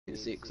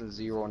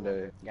6-0 in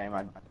the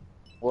game.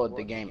 Well,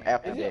 the game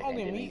after Is it that, and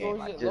only then the me, or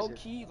game is I it just. low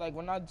key? Like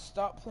when I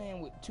stop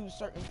playing with two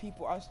certain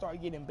people, I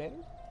start getting better.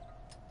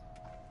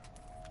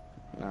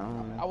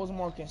 No. I was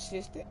more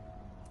consistent.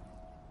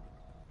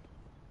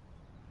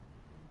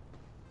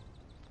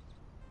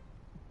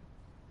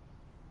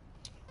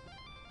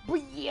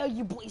 But yeah,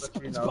 you boy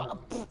Spongebob.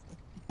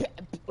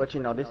 But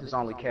this is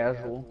only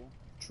casual.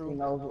 True. Who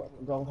knows what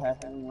can go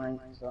happen in rank?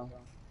 So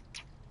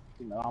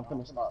I'm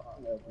gonna start.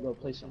 We'll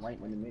play some rank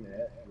in a minute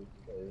actually,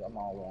 because I'm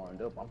all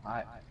warmed up. I'm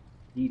hot,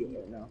 heated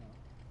right now.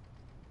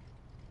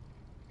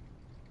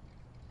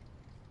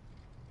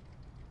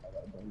 I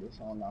gotta bring this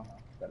on now.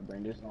 Gotta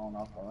bring this on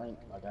off the rank,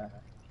 my guy.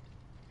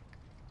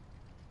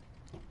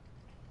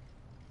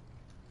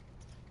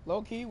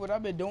 Low key, what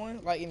I've been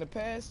doing, like in the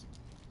past,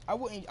 I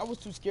was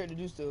too scared to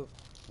do stuff.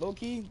 Low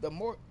key, the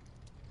more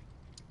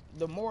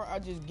I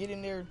just get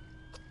in there,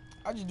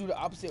 I just do the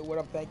opposite of what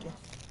I'm thinking.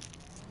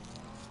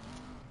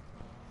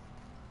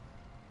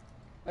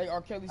 Like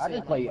R. Kelly said, I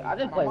just my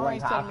play rank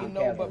mind's how I telling me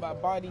play no, casual. but my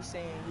body's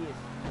saying yes.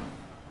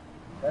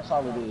 That's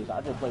all it is.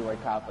 I just play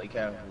rank how I play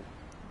casual.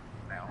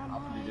 Now I'm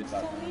gonna just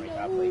start playing rank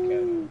how I play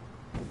casual.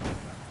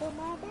 But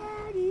my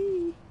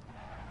body's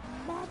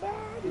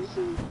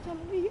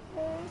telling me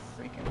yes.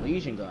 Freaking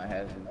Legion gun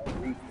has no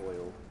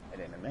recoil.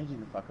 And then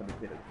imagine if I could have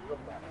hit a grip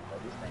on it, but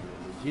this thing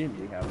would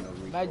legitimately have no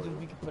recoil. Imagine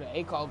if you could put an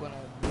ACOG on it.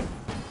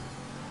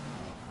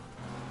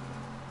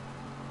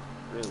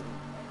 Really?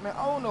 Man,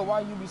 I don't know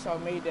why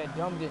Ubisoft made that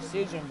dumb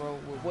decision, bro,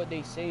 with what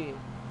they said.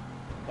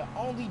 The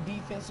only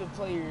defensive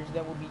players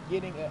that will be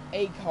getting an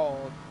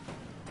ACOG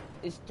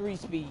is 3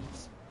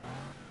 speeds.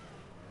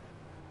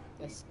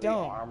 That's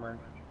dumb. Armor.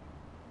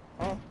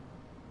 Huh?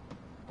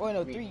 Oh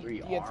no,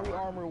 three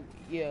armor.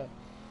 Yeah.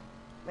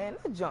 Man,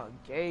 that junk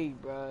gay,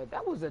 bro.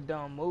 That was a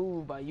dumb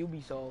move by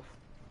Ubisoft.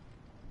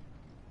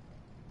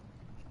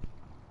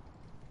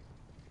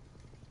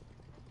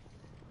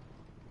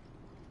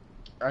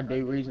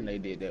 The reason they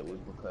did that was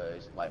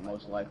because, like,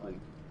 most likely,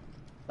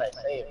 let's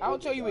say I'll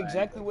tell you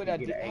exactly what how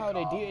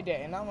they did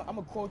that, and I'm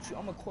gonna quote you.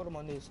 I'm gonna quote them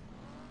on this.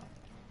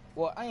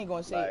 Well, I ain't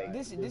gonna say like,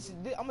 this.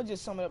 I'm gonna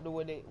just sum it up to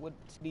what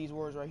these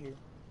words right here.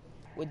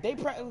 What they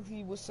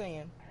practically was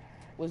saying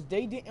was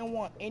they didn't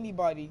want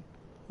anybody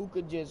who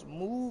could just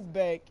move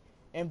back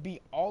and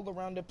be all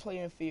around the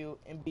playing field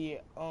and be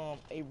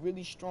a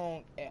really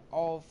strong at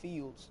all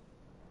fields.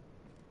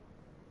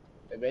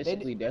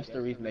 basically, that's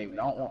the reason they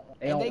don't want.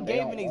 They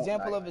gave an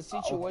example of a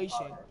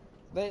situation.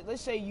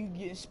 Let's say you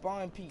get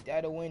spawn peeked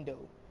out a window,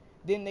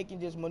 then they can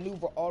just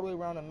maneuver all the way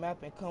around the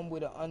map and come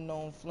with an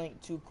unknown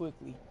flank too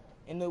quickly,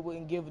 and it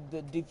wouldn't give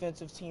the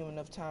defensive team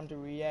enough time to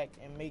react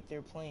and make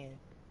their plan.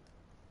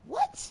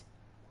 What?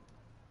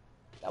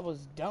 That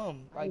was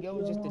dumb. Like, it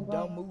was just a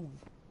dumb move.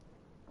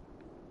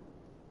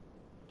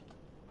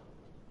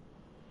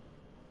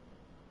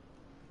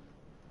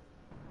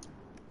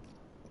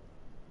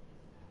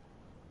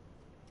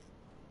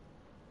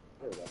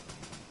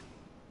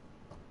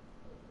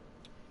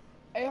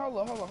 Hey, hold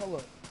up.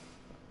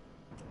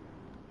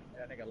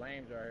 That nigga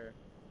Lames right here.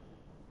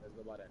 Let's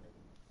go by that nigga.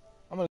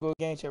 I'm gonna go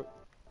game check.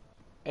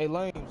 Hey,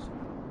 Lames.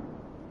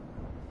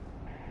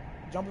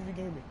 Jump if you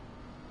can hear me.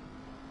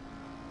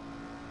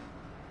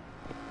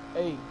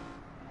 Hey,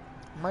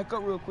 mic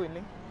up real quick,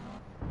 nigga.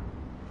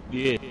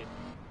 Yeah.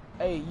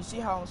 Hey, you see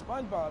how I'm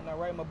Spongebob now,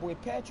 right? My boy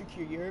Patrick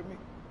here, you heard me?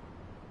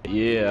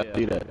 Yeah, I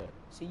see that.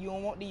 See, you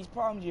don't want these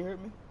problems, you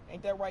heard me?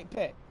 Ain't that right,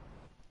 Pat?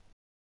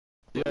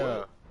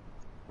 Yeah.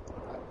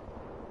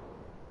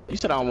 You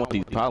said I don't want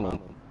these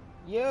problems.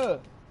 Yeah.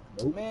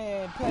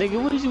 Man, Pat.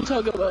 Nigga, what is you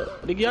talking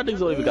about? Nigga, y'all niggas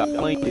don't even got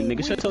planking,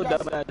 nigga. Shut your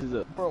dumb asses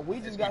up. Bro, we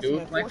just got Dude,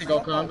 some Plank to go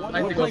come.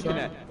 Plank to go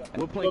come.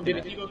 We're planking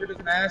that. He go get his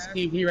mask.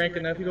 He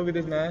ranking up. He go get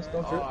his mask.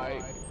 Don't trip.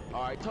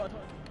 Alright, talk.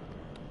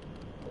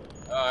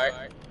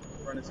 Alright.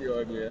 Running to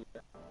your yeah.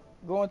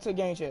 Go into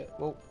game chat.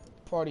 Well,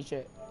 party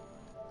chat.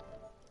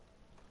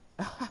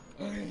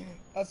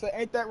 I said,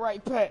 ain't that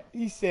right, Pat?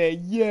 He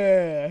said,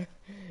 yeah.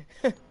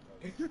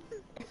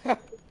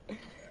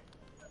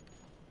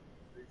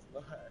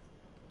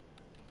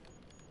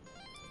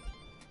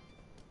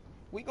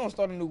 We gonna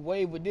start a new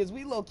wave with this.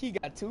 We low-key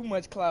got too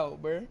much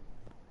clout, bruh.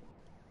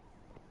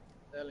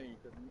 Telling you,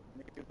 cause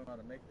niggas don't know how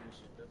to make this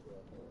shit. That's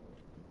what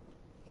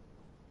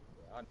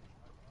I know.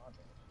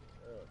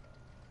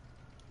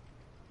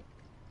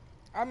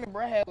 I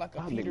remember I had like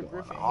a Peter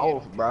Griffin head.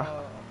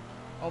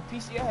 On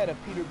PC, I had a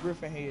Peter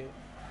Griffin head.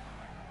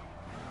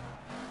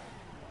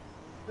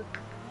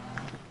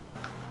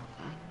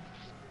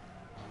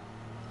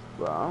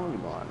 Bro,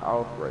 I'm going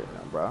off right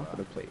now, bro. I'm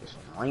gonna play this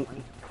rank.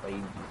 Play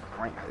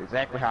rank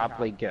exactly how I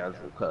play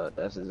casual, cuz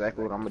that's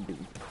exactly what I'm gonna do.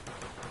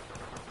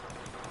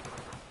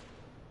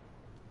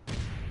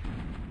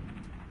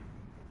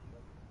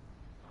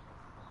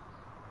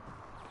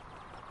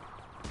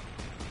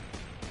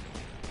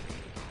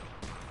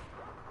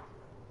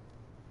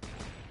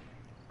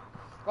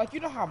 Like, you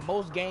know how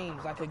most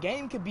games, like a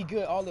game could be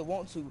good all it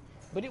wants to,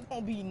 but it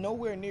won't be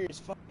nowhere near as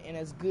fun and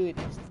as good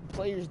if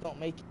players don't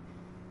make it.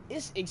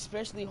 It's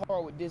especially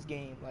hard with this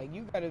game. Like,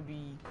 you gotta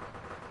be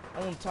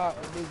on top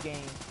of this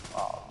game.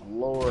 Oh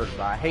Lord,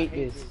 bro, I hate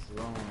this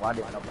room. Why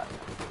didn't nobody?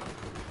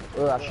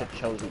 Well, I should have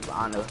chosen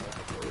Ghana.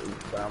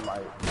 But I'm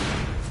like,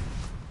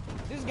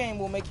 This game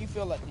will make you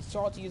feel like the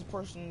saltiest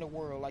person in the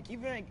world. Like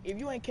even if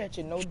you ain't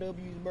catching no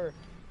W's, bro,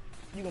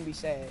 you gonna be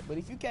sad. But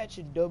if you catch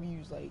your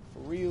W's like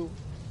for real,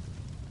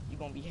 you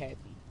gonna be happy.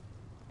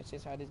 That's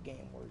just how this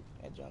game works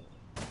at Jungle.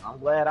 I'm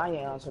glad I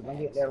am, cause I'm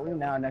getting that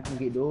renown and I can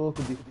get the hook.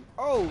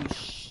 Oh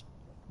sh.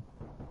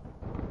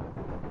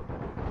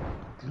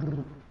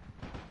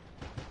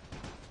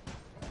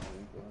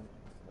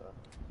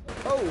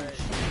 Oh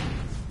sh.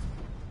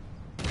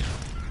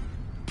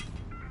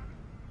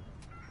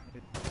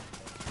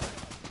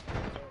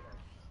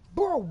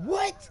 Bro,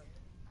 what?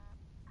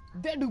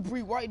 That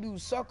Dupree white dude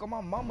suck on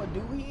my mama,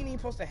 dude. He ain't even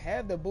supposed to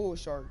have the bull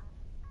shark.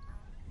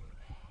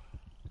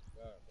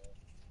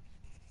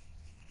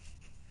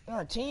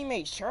 Our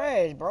teammates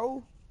trash,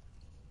 bro.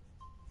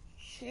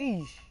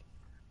 Sheesh.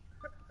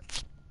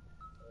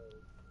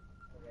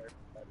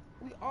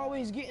 We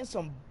always getting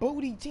some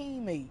booty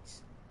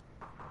teammates.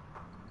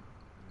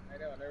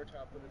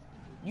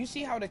 You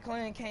see how the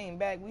clan came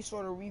back? We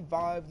sort of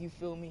revived, you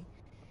feel me?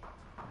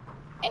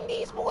 And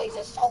these boys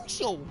are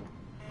social.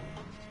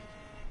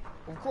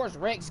 Of course,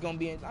 Rex gonna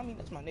be in. I mean,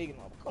 that's my nigga.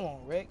 Come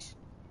on, Rex.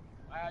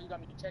 Wow, you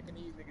got me checking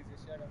these niggas and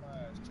shit on my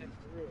ass. Checking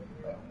for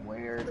real.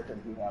 Where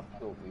could he have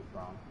killed me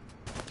from?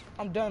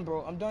 I'm done,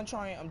 bro. I'm done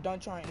trying.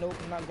 Nope,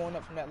 I'm not going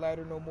up from that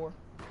ladder no more.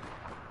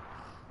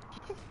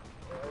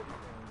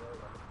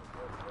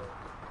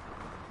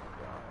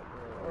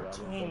 Our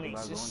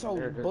teammates is so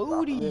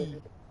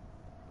booty.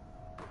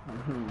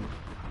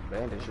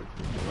 Bandit shit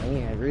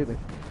playing, really.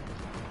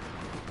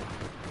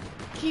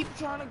 Keep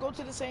trying to go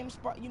to the same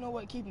spot. You know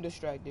what? Keep him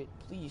distracted.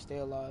 Please stay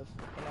alive.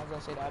 And as I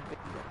said, I bet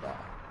you will die.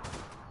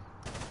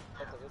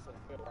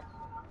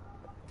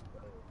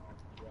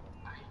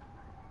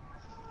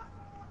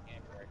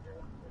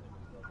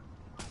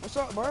 What's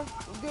up, bro?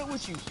 What's good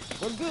with you?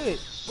 What's good?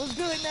 What's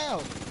good now?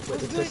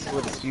 What's good now?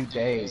 With a few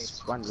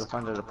days,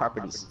 under the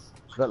properties.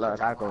 Good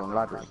luck, I go in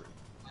lottery.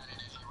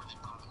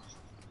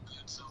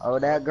 Oh,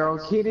 that girl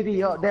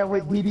Kennedy up there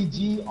with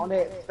DDG on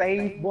that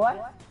stage, boy.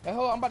 Hey,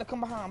 hold on, I'm about to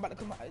come behind.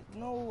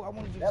 No, I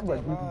wanted you to That stay was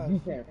alive.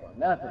 DDG came from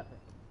nothing.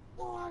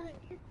 Oh,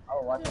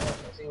 watch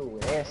that seal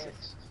with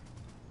assets.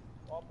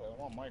 I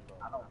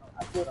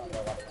still don't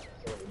know why they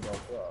necessarily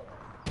broke up.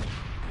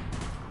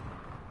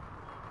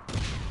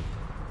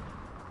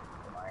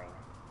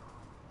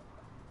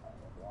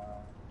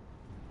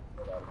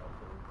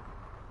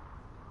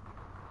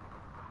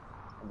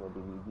 I'm gonna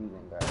DDG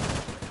then, guys.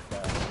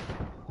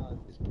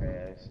 This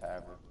pass,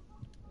 however.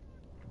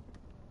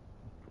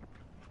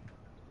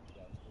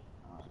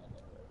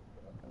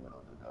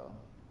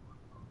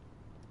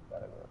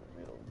 Gotta go to the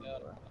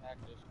middle.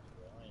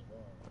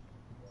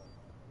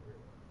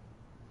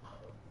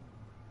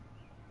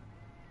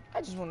 I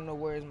just want to know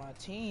where is my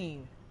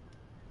team.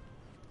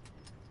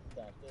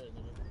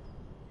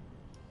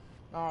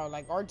 Oh,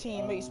 like our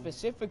teammates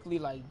specifically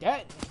like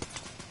that.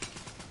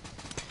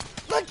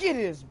 Look at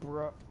this,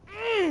 bro.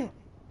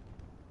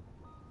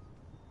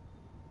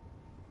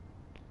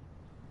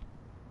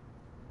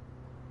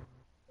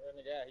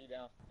 He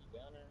down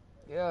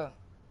there? Yeah.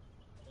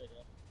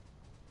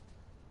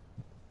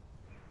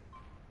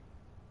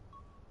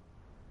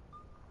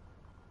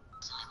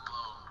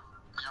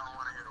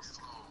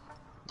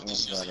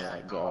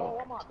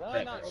 Go. Oh, my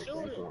gun not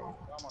shooting.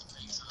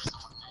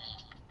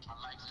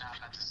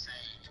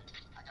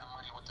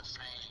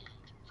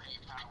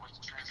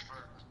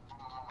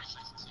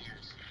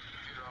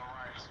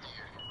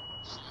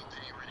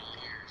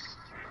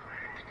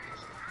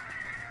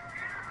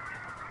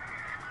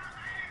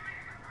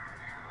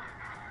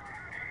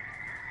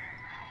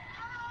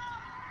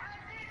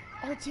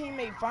 Our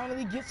teammate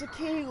finally gets a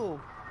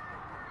kill.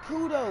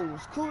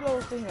 Kudos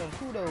to him.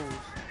 Kudos.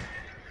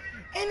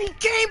 And he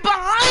came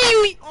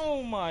behind me.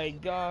 Oh my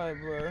god,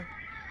 bro.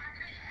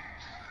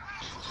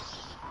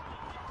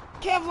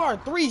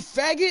 Kevlar 3,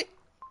 faggot.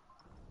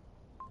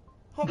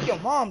 Hope your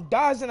mom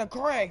dies in a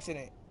car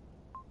accident.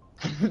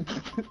 This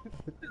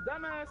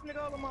dumbass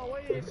nigga all in my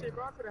way and shit,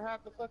 bro. I could've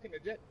had the fucking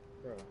eject,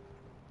 bro.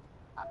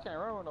 I can't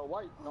run with no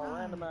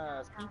random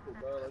ass people,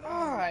 bro.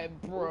 Alright,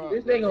 bro.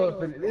 This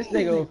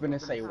nigga was finna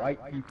say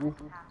white people.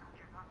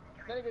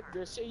 Nigga,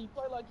 the shit he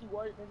play like he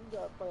white, nigga. You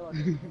gotta play like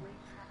that.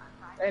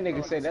 That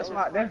nigga said that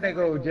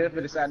nigga was just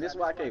for the side. This is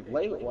why I can't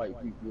play with white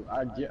people.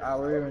 I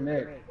real in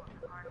that.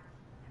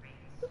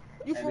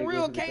 You for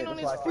real can't on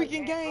this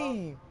freaking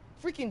game.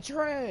 Freaking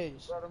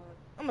trash.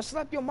 I'ma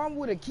slap your mom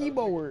with a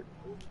keyboard.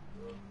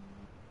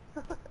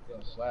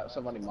 Slap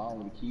somebody's mom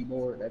with a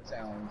keyboard? That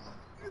sounds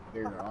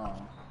very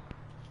wrong.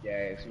 Yeah,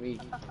 it's me.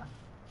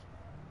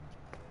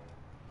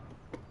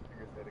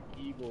 Nigga said a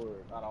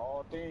keyboard, out of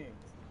all things.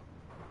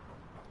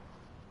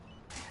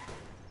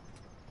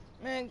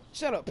 Man,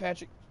 shut up,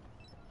 Patrick.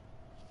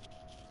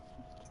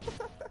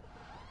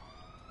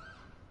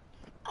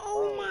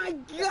 Oh my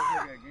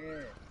god!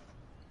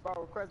 Bro,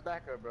 request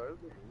backup, bro.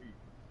 This nigga weak.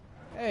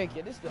 Heck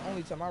yeah, this is the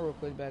only time I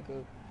request back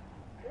up.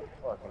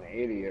 Fucking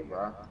idiot,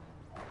 bro.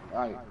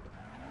 Right.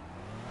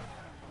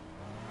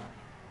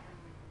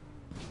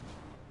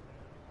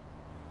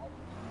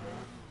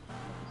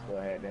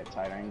 Still had that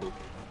tight angle.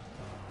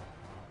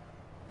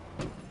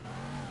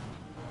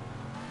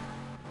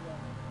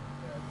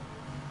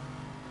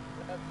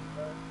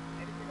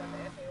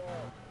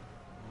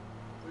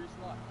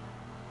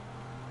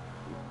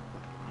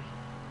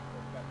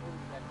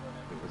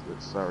 It was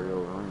the sorry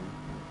old ring.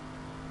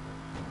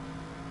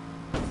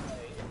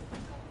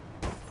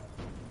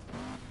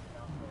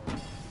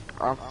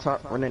 Off top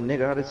when that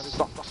nigga out his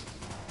socks.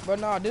 But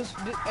nah, this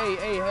hey,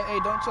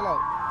 don't chill out.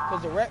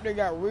 Cause the Raptor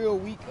got real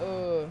weak,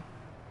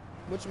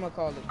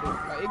 whatchamacallit, dude.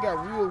 Like, it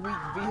got real weak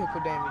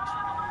vehicle damage.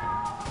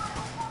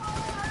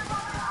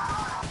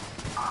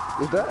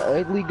 Is that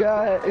ugly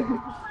guy?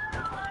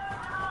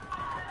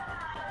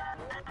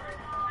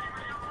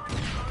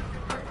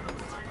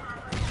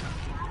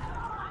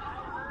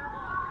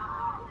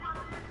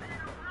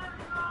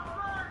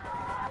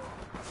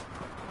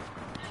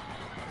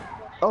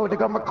 Oh, they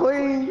got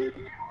McLean.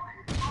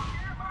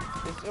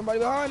 There's somebody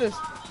behind us.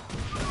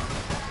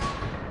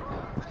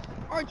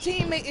 Our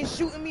teammate is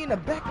shooting me in the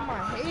back of my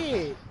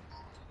head.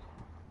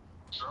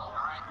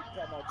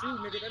 Talking about you,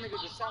 nigga. That nigga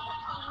just shot my.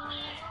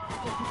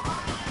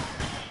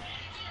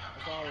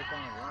 That's all we're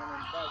trying to run in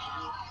the back to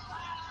you.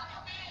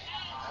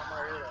 I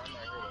might hear that.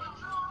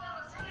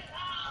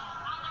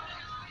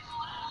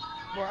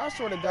 Bro, I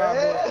swear to God,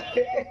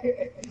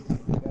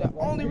 bro. The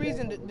only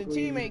reason the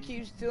teammate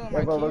keeps stealing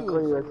my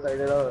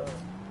kills.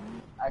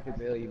 I can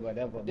tell you, but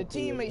that The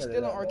teammate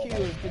stealing our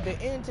kills because the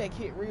intake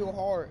hit real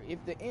hard.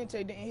 If the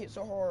intake didn't hit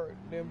so hard,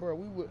 then bro,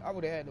 I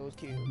would have had those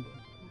kills.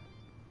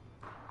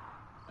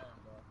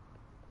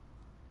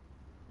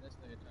 This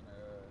nigga trying to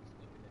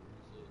sneak in and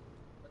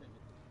shit.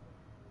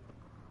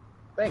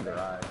 Finger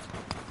eyes.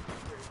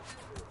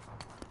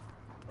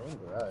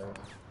 Finger eyes.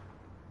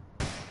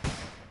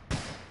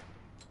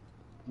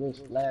 Bitch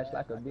flash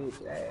like a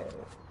bitch ass.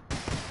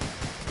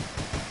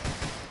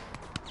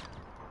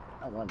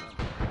 I wonder.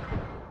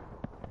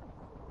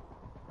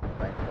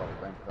 Thank.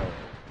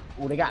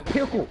 Oh, they got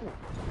pickle.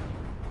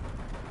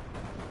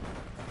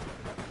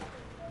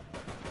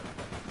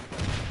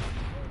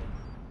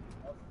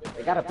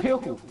 They got a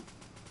pickle.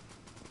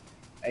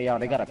 Hey y'all,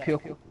 they got a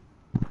pickle.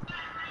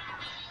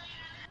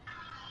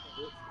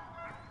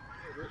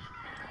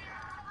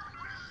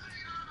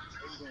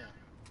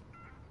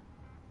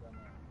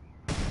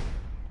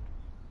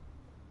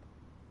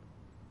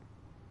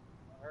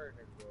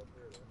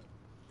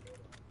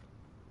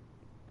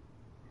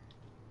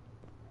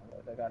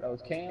 They got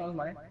those cams,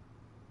 man.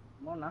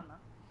 Come on now.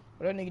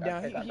 But that nigga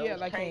down here,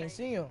 like I ain't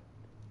see him.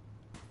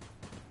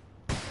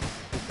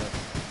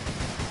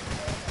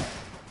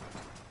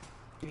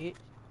 Bitch.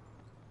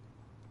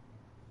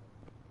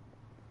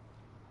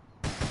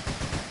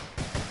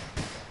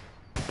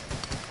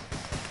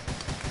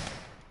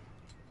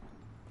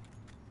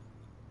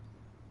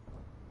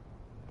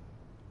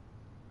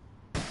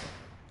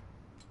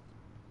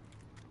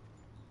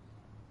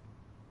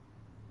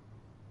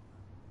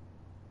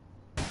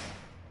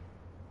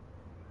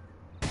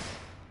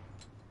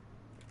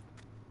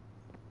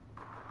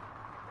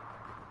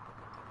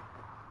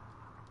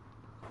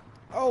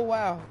 Oh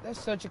wow, that's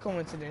such a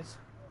coincidence.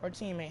 Our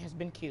teammate has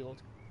been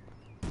killed.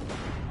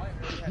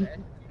 That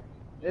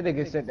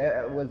nigga said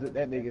that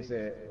nigga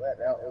said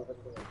that was a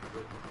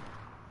coincidence.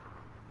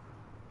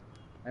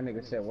 That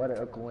nigga said what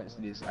a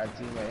coincidence. Our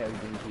teammate has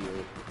been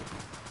killed.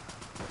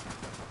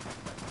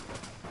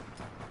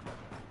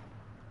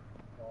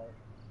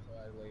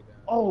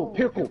 Oh,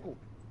 pickle.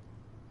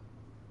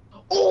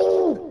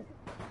 Oh!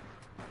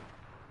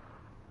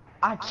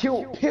 I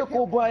killed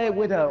Pickle Boy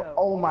with a,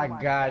 oh my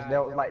gosh,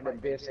 that was like the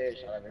best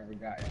headshot I've ever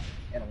gotten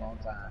in a long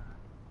time.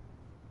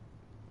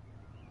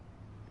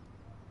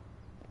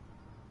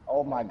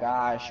 Oh my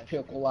gosh,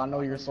 Pickle, I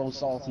know you're so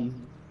salty.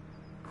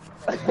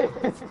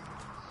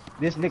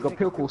 This nigga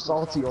Pickle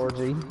salty,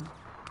 RG.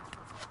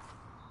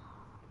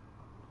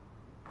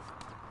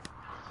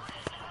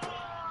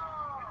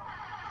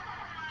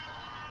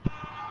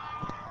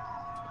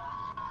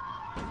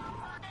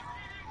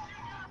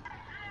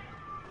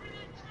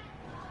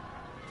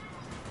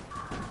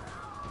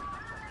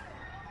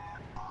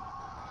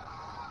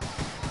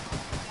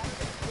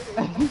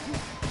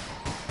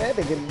 That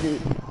nigga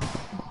did.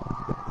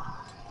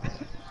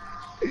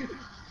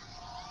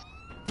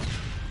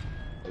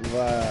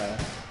 Wow.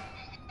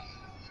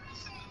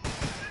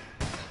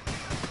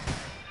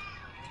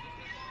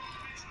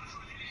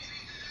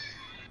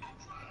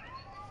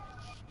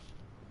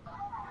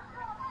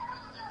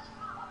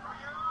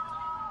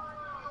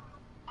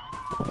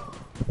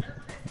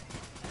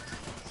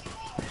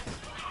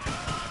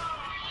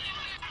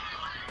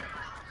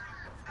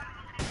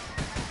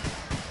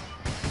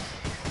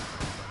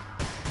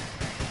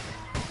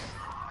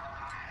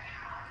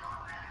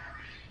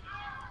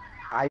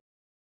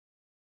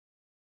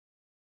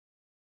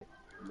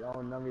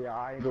 Y'all know me,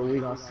 alright, but we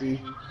gonna see.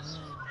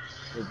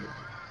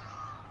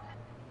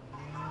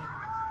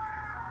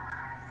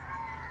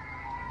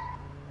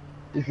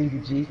 It's either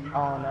G.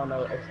 Oh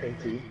no,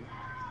 XKT.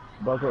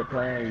 Bro quit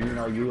playing, you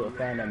know you a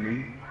fan of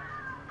me.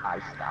 I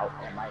stout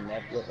and my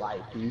neck look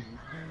like teeth.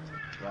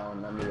 You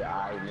don't know me,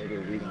 I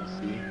nigga, we gon'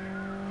 see.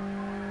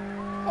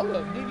 Hold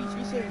up, Diddy,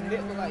 she said his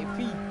neck look like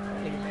feet.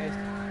 That nigga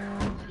nasty.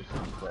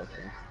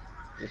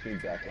 Just me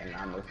back and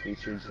I'm a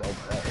feature Joe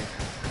Button.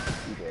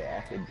 Either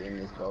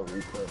academics or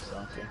record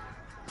something.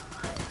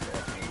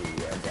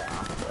 Yeah, but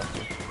I'm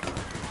fucking.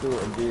 Do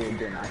it good,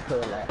 then I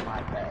could let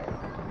my bag.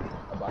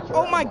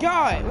 Oh my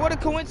god, what a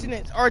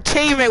coincidence. Our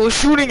teammate was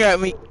shooting at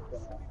me.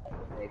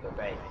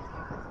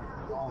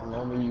 You don't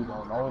know me, you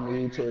gon' know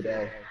me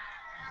today.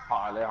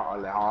 Harley. Yeah,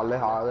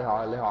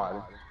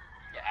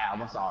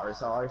 I'm sorry.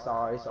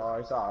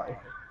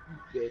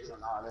 Bitch,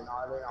 I'm Harley.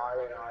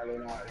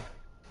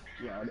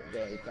 You know,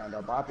 they turned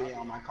up Bobby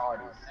on my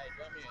cardi.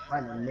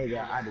 Running nigga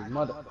out his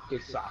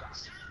motherfucking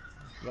socks.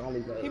 The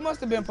only way He must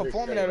have been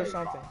performing that or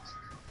something.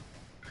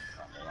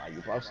 Why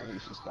you posting? You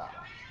should stop.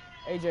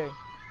 AJ.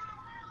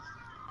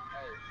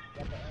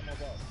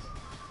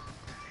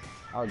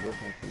 I'll get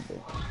him from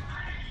there.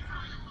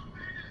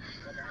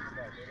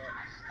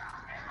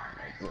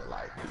 Look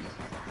like yeah,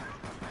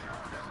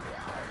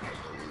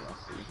 we gonna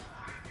see.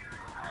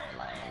 I ain't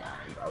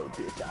lying, bro.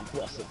 Bitch, I'm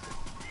pussy.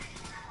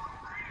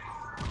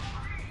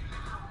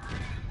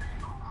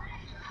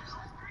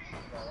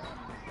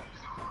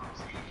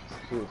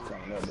 He was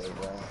coming up there,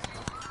 bro.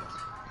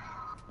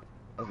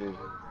 I just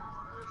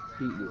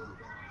peeked it.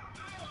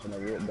 I'm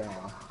gonna rip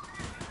down.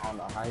 I don't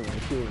know how he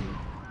gonna kill me.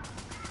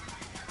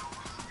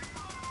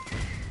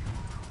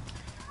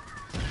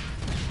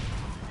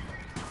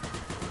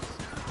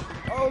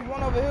 Oh, there's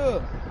one over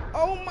here.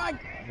 Oh my. I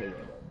hate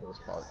that bus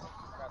park.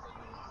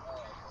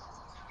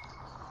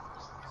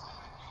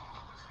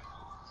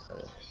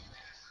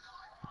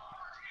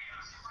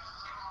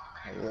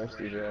 I rushed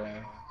his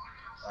right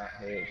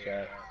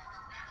headshot.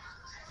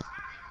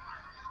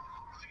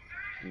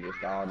 And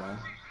just all done.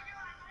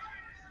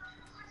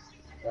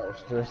 That was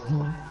stressful.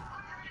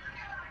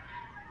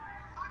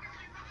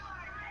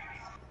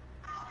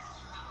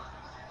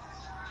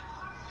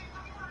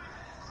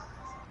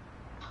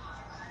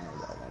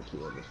 Nobody gonna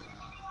kill this.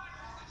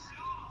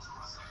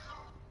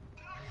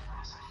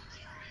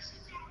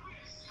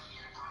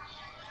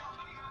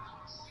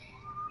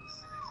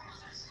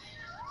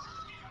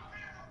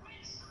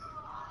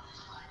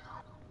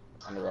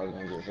 I knew I was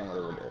gonna get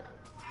somebody with that.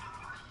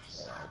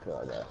 Yeah, I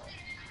got that.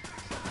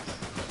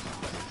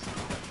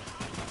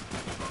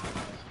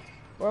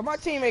 Bro, my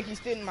teammate keep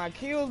stealing my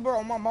kills, bro.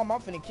 Oh, my mom,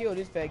 I'm finna kill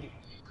this faggot.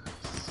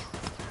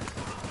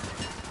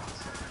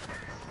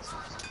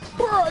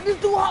 Bro, this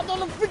dude hopped on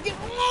the freaking.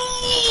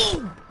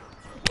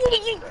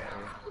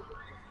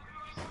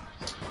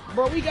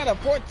 Bro, we got a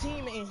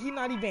 14 and he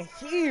not even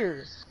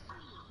here.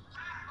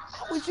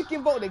 I wish you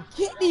can vote to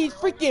get these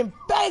freaking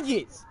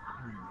faggots.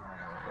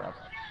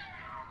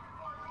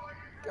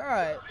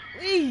 God,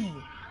 please.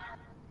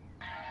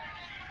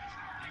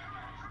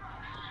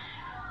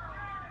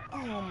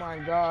 Oh my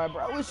god,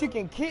 bro. I wish you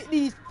can kick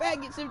these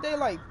faggots if they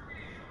like.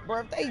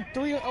 Bro, if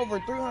they over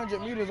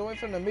 300 meters away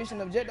from the mission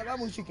objective, I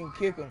wish you can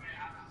kick them.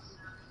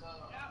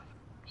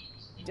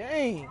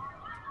 Dang.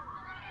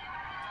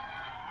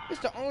 It's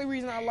the only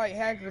reason I like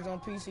hackers on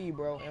PC,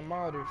 bro, and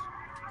modders.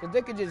 Because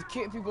they could just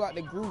kick people out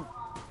the group.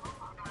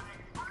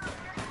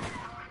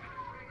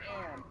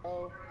 Damn,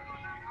 bro.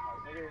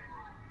 Like, nigga,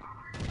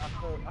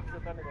 I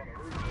put that nigga on the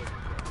roof.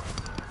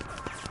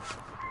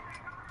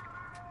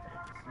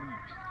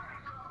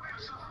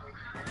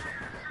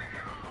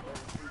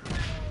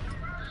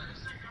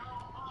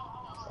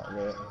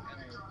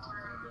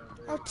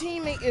 Our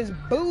teammate is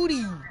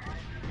booty.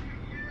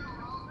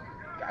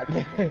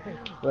 Goddamn.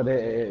 But that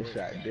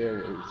headshot there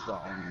was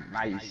something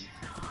nice.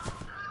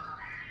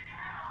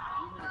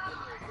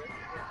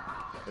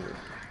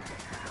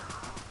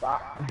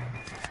 Stop.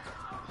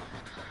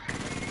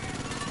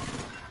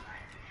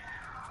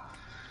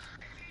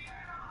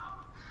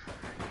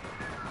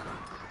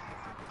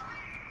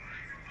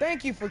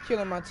 Thank you for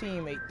killing my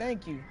teammate.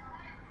 Thank you.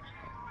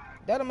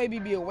 That'll maybe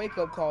be a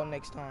wake-up call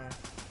next time.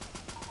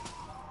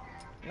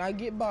 Now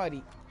get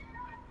bodied.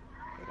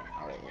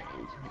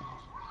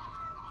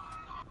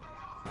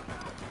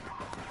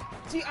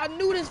 See, I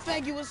knew this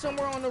faggot was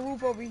somewhere on the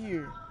roof over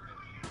here.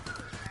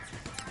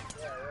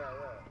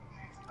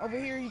 Over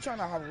here, you trying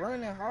to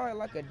run and hide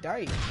like a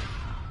dyke.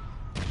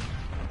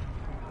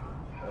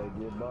 Hey,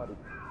 get body.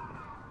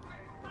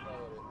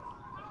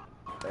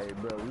 Hey,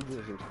 bro, we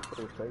just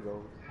exposed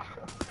takeover.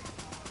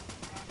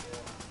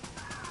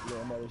 Yeah,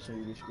 I'm about to show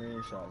you the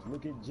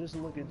screenshots. Just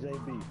look at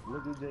JB.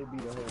 Look at JB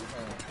the whole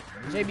time.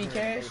 JB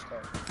Cash?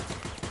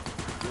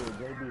 Yeah,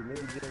 JB, look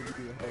at JB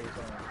the whole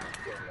time.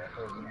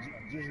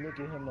 Just look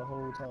at him the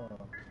whole time.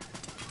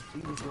 He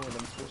was doing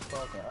them switch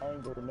talking. I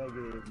ain't go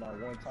negative not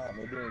one time.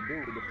 It didn't do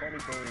it. The funny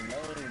thing,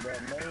 Main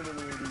didn't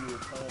even give you a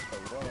chance to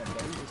run,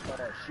 but he just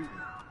started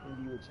shooting. He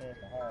didn't give you a chance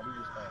to hide. He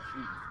just started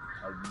shooting.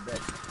 Like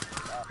that.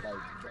 I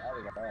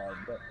was like, alright,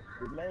 but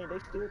the Main, they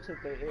still took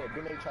their L.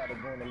 Then they tried to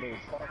go in the little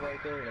park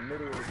right there in the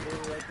middle of the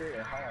field right there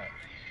and hide.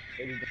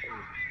 They just did it.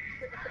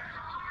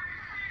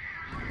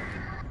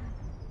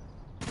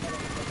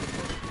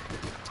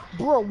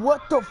 Bro,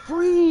 what the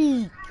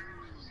freak?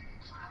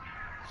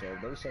 So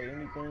if they say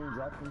anything,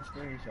 drop them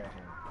screenshots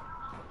on.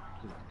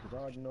 Cause I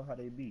already know how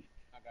they be.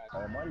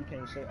 Almighty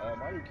can't say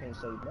nothing,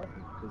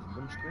 cause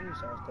them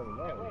screenshots tell a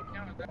lot. What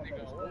account is that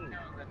nigga on? What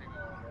account is that nigga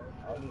on, bro?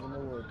 I don't even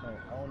know what account.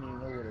 I don't even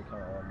know what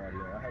account Almighty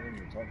on. I haven't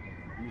even talked to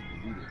him. He's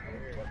deleted. I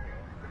don't talk to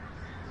Almighty.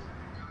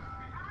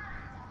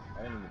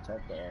 I don't even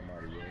talk to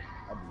Almighty, yo.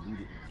 I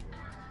deleted him, bro.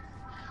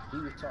 He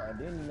was talking.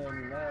 Then he made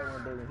me mad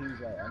one day when he was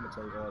like, "I'm gonna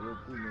take all your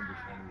crew members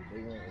from you. They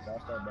won't. If I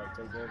start back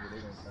to take over,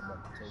 they gonna come back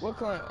to take What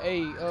over." clan?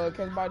 Hey,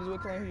 Catch Bodies, what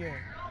clan he in? So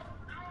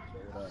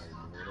whatever, man.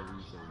 Whatever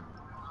you say,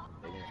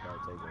 they gonna start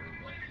taking over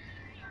back.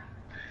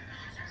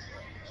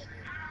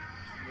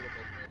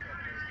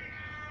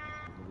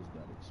 Niggas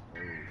got exposed,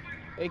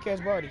 man. Hey,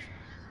 Catch Bodies.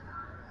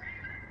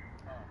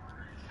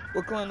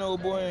 What clan the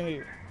old boy in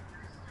here?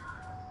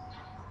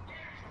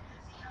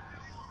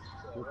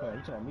 What kind?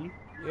 You talking me?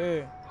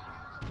 Yeah.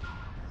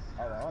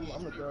 I'm the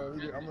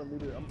leader. I'm the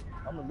leader.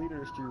 I'm the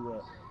leader of Street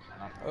Rap.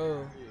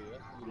 Oh.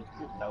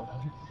 No.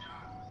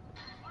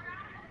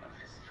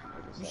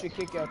 You should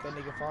kick out that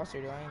nigga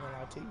Foster, though. I ain't gonna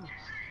lie to you.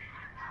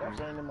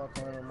 Foster ain't in my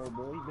clan no more,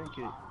 bro. He been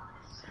kicked.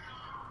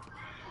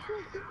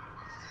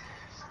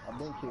 I've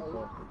been kicked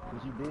off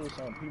because he did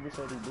something. People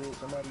said he did.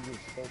 Somebody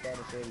just spoke out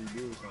and said he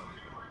did something.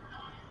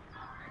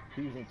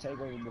 He was in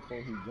takeover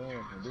before he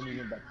joined, and then he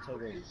went back to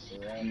takeover. So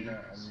I'm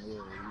not. We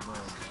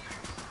going.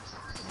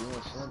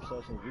 Doing Slim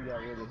Sessions, we got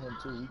rid of him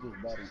too. We just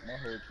bodied my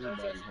whole crew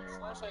body him.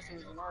 Slim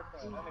Sessions is in our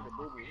clan. That nigga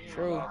boo-boo. He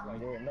True.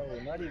 Yeah, no,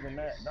 not even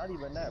that. Not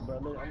even that, bro.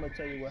 Look, I'm gonna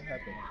tell you what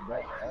happened,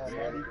 bro.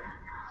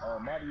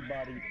 Almighty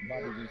bodied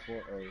him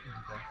for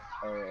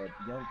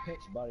Young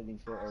Pinch bodied him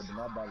for then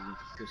I bodied him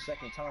the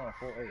second time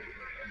for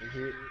They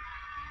hit.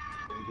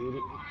 They did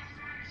it.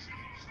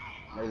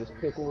 Made his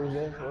pickle was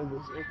there for the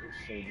pickle.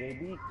 So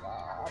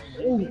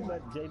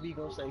JB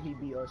gonna say he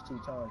beat us 2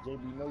 times.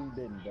 JB, no you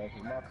didn't, bro,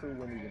 because my crew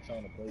wasn't even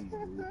trying to play you,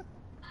 dude.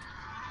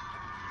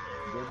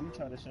 JB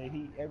trying to say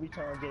every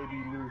time JB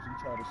lose, he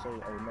try to say,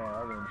 oh no,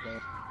 I wasn't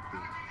playing.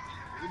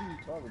 What are you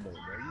talking about,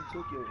 bro? You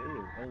took your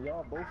L, and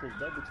y'all both was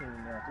double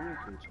teaming now,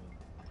 3 team.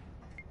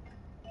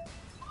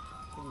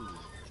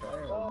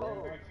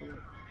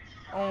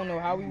 I don't know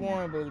how we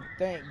won, but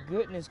thank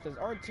goodness, because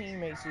our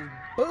teammates is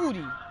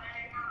booty.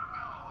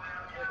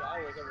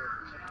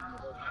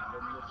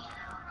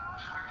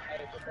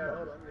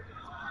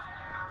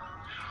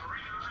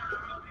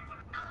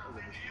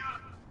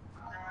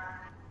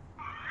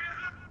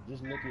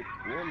 Just look at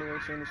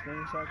Warlord send the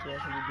screenshot to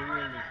us and we do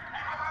it.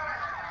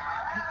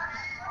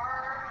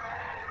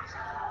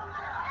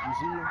 You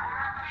see him?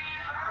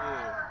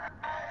 Yeah.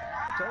 I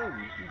told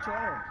you, he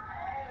tried.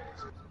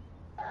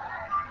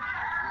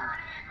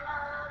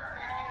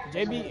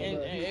 JB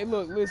and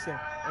look, listen.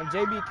 And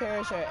JB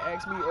Cash had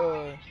asked me,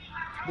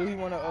 do we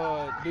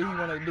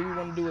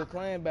wanna do a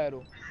clan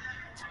battle?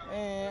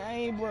 And I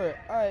ain't, bro.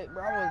 Alright,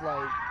 bro. I was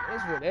like,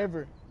 it's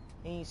whatever.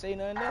 He ain't say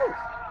nothing else.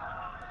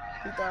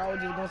 He thought I was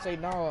just gonna say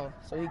nah,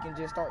 so he can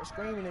just start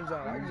screaming and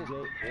jump. Any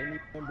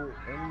member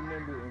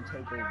in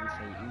takeover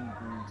say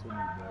anything to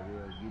me, bro.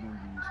 They'll give me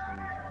these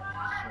screenshots.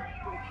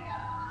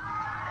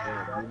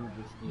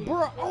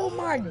 Bro, oh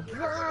my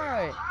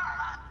god.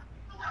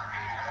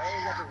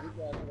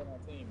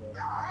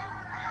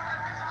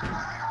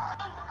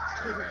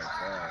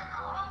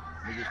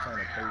 Niggas trying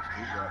to play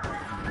Street Rap and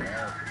be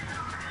bad.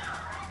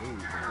 Dude,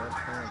 the best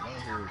fans on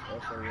here is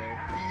SOS, Street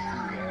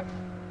Rap.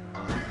 I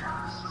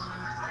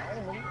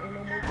don't know, ain't no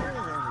more fans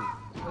on here.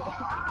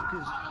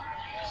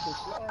 Cause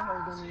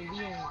Slaughterhouse don't even be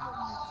on here.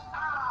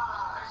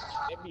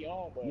 They be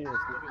on, but yeah,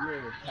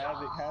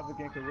 Havoc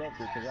and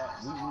Corrupted. Cause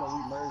we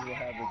merged with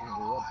Havoc and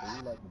Corrupted. We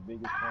like the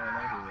biggest fan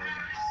on here right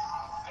now.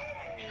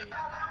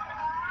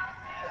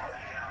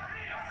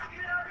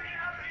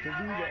 Cause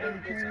these the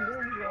only fans on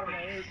here right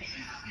now.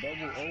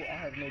 Double O, I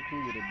have no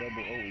clue what a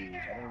double O is.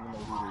 I don't even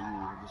know who they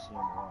use. I just see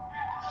them around.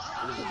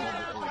 What is a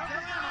double O?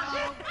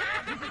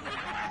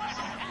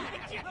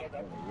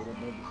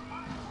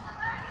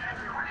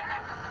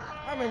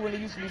 I remember when it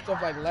used to be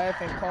stuff like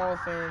laughing,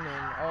 coughing,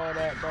 and all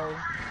that, bro.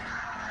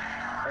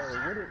 Hey,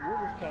 what if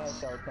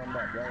Cash Out come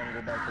back? Y'all wanna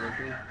go back to the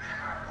crew?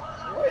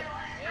 What?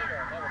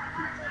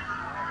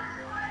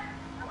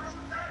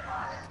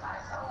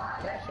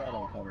 Cash Out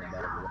ain't coming back,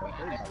 bro.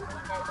 They not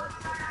coming back.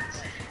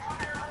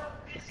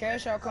 If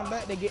Cash Out come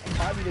back, they getting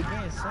bodied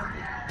again,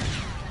 simple.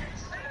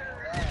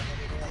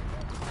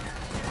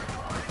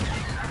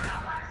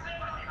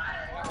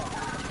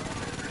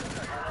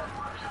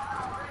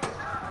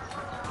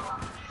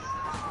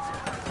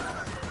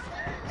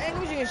 And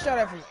we getting shot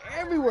at from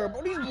everywhere,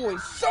 but these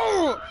boys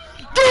so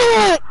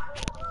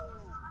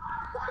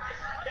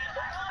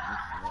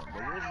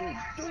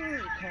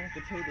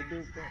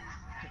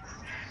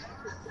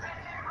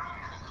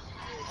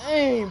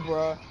Dang,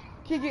 bro.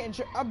 Keep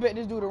getting I bet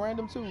this dude a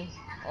random too.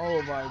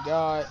 Oh my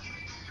god.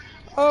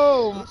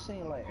 Oh. It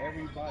seems like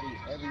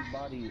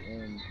everybody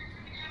in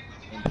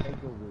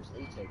takeovers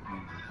ATEC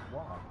users.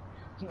 Why?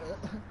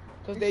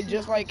 Cause they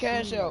just like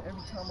Cash Out,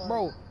 every time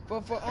bro.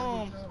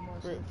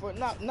 For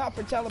not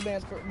for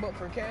Taliban's, but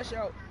for Cash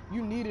Out,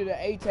 you needed an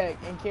A-tag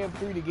and Kev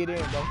 3 to get in,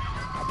 bro.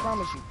 I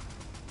promise you.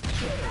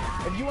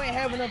 If you ain't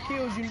have enough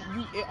kills, if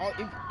you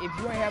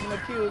ain't have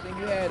enough kills and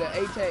you had an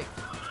A-tag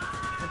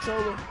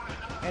controller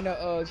and a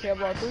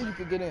Kevlar 3, you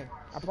could get in.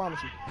 I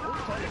promise you.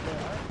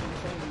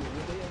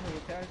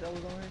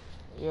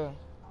 Yeah.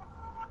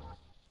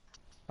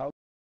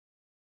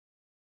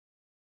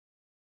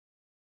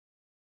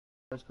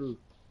 That's cool.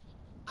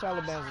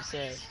 Taliban's are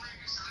trash.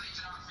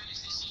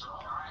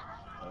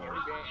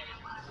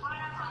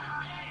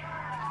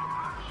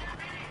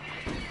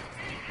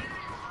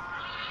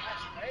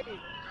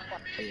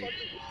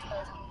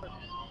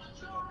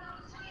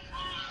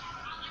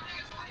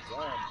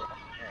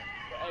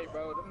 Hey,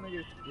 bro, them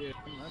niggas, yeah,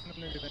 them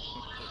niggas ain't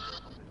shit, bro.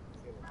 I'm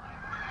just chilling.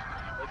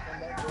 They come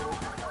back, bro.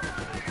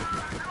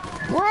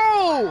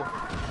 Bro,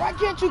 why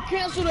can't you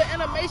cancel the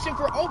animation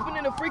for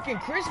opening the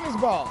freaking Christmas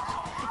box?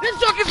 This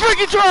truck is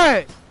freaking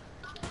trash!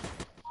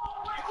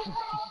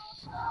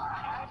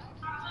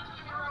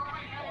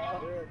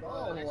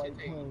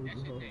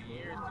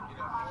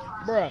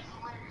 Bruh,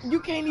 you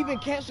can't even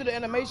cancel the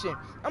animation.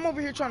 I'm over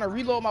here trying to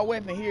reload my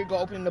weapon. Here you go,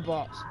 opening the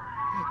box.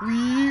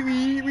 We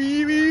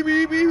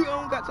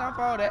don't got time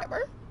for all that, bro.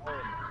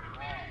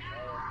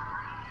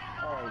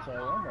 Alright, so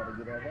I'm about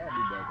to get off. I'll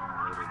be back on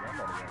later. I'm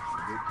about to watch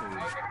some big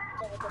kids.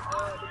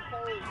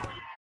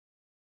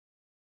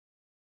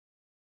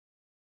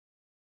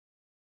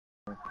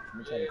 Let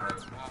me try to call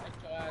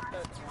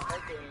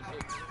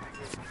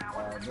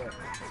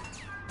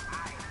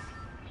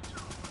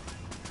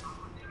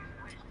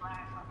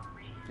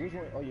Which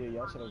one? Oh yeah,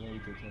 y'all said I was gonna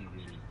wait till 20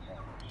 videos.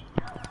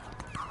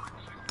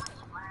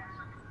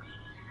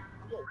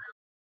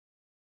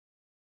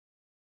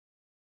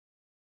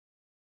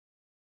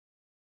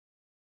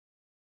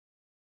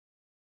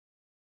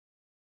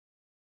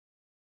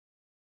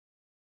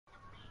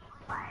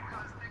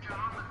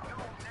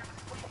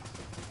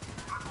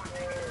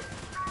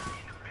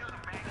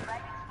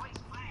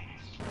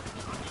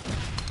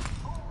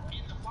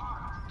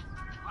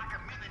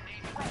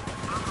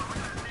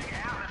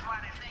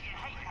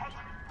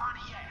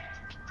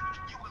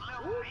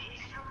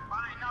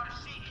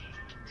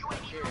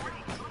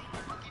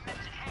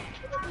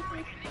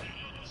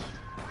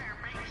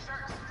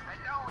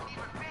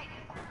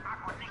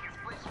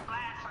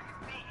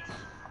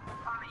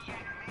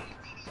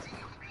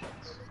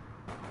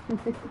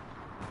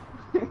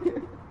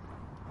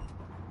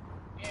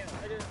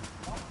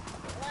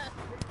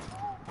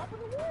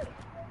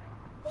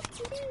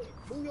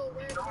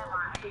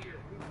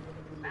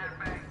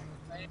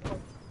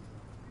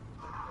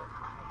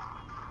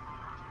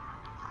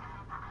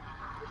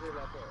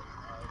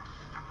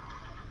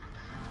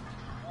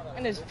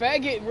 And this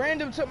faggot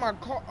random took my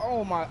car.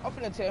 Oh my, I'm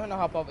finna tell him to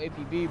hop off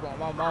APB, bro.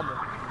 My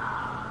mama.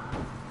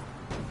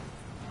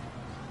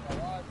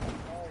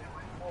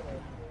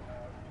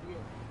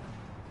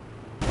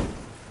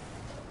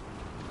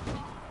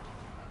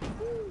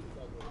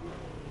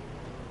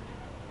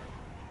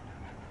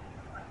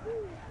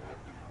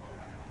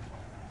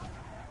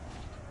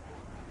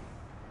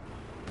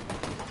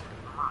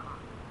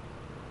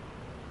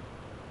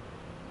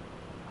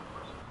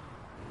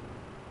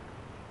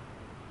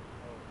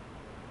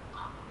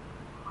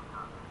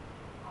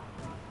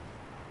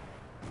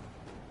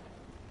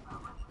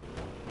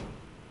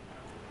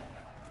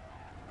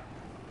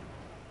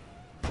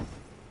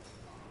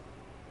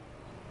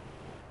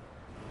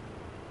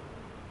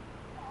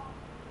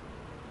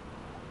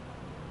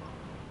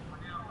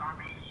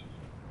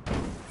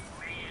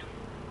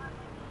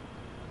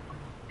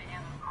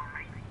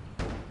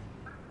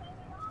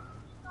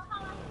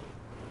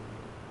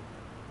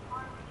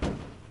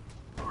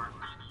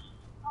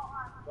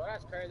 Bro,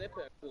 that's crazy. They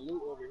put the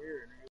loot over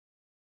here, nigga.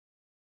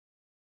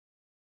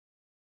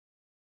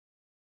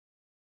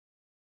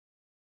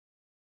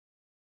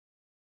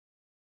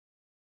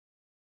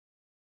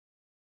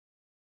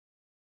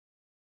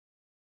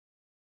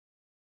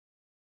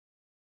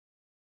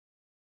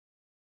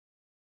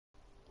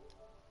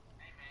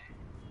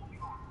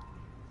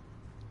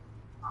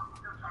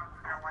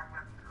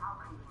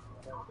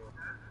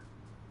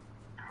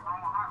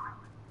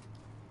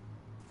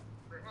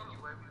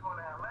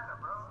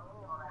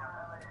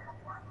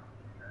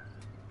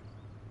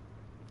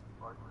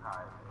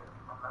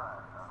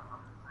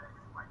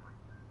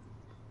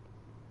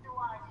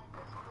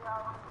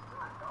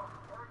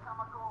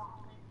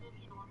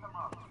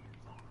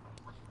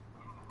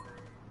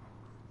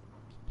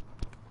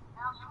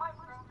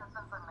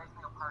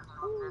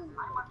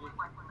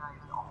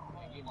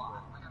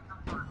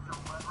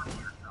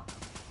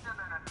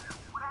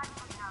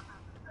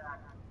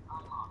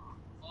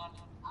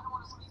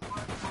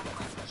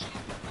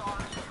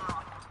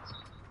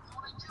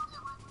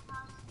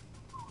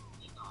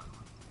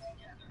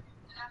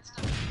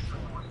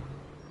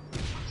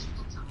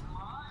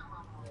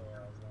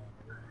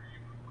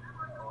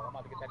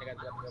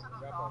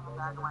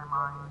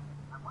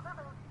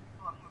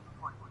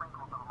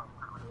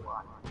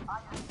 I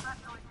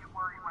especially get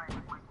worried when I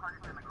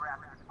purchase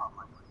demographics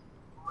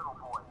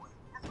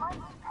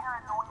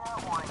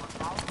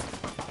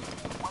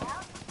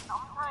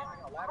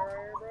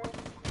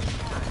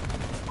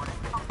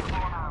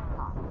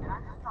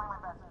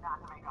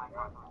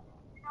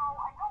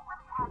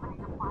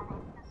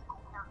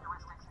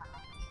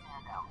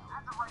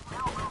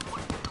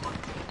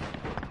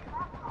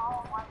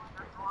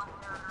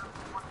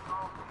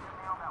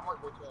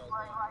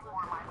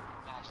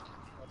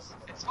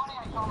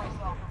call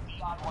myself the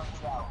odd ones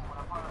out when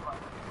I'm part of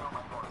like, my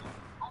course.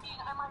 I mean,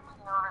 I might be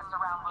nervous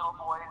around little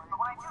boys, but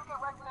when I do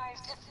get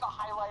recognized, it's the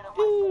highlight of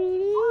my day.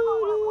 I don't know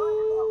what I'm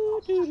worried about.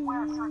 I should just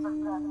wear shirts like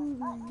that.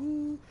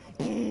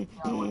 Yeah,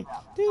 I was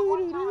out. So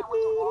one time I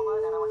went to Walmart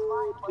and I was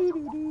buying a bunch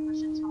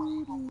of shit to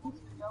eat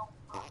video.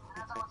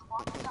 And as I was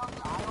walking down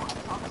the aisle, I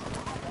saw this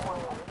little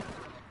boy.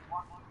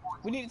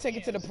 We need to take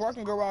it to the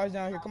parking garage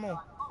down here. Come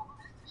on.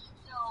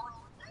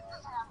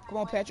 Come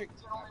on, Patrick.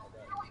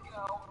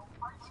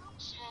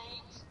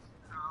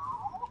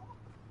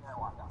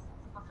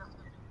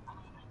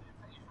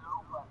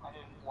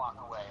 Walk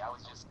away. I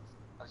was just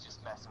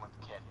messing with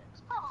the kid.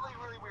 It's probably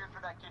really weird for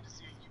that kid to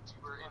see a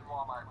YouTuber in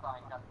Walmart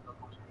buying nothing but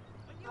weed.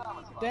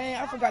 Dang,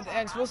 I forgot to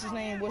ask what's his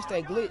name, what's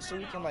that glitch, so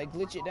we can like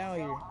glitch it down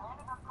here. I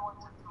ended up going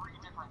to 3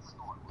 different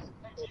stores.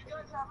 Hey, do you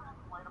guys have an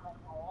inflatable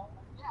pool?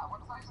 Yeah,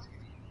 what size do you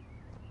need?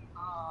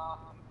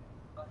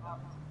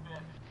 Enough to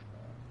fit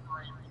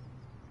 3.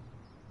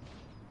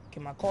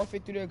 Can my car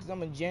fit through there? Cause I'm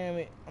gonna jam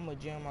it. I'm gonna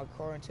jam my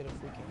car into the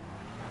freaking.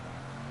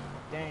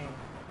 Dang.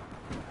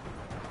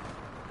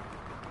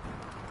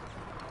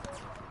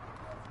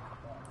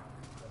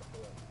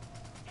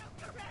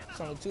 It's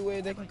only 2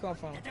 ways they can come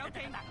from. Joking!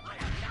 I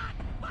am not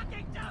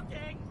fucking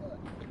joking!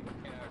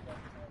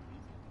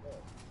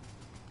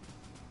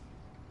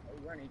 Oh,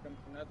 you running? He comes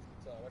from that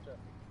side. Watch out.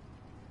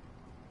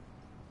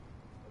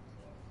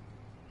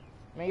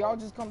 Man, y'all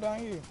just come down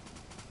here.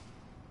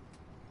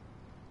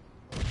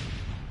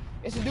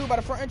 It's a dude by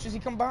the front entrance. He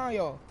come behind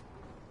y'all.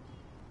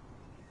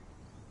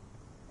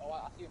 Oh,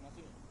 I see him.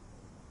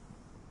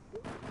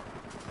 Woo!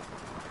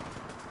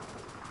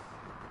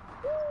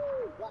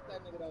 Drop that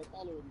nigga that was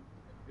following me.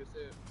 Just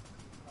said.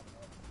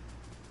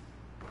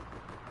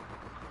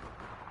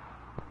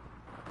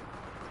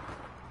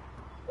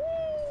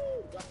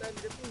 Woo! Drop that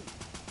nigga too.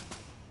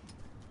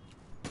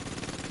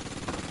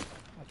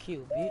 I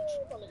killed, bitch.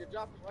 That nigga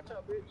dropped me. Watch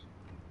out, bitch.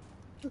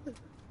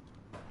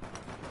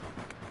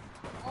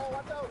 Oh,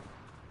 watch out.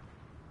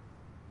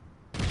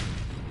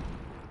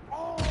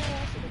 Oh, I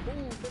should have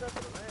moved. Get up to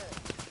the man.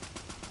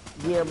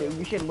 Yeah, but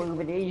you should move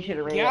it in. You should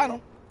have ran. Got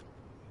him.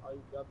 Oh,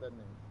 you got that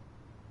nigga.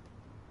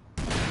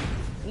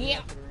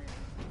 Yeah.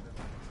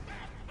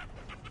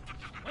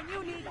 When you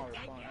need Oh, it,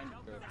 fine. I need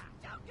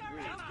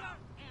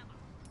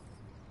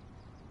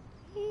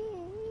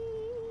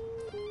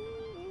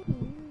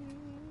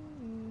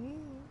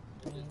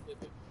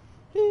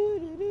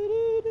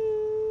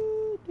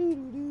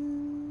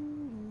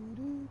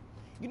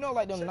You know,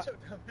 like them.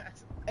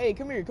 Hey,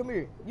 come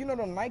here. You know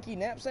them Nike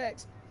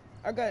knapsacks?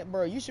 I got,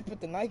 bro. You should put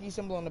the Nike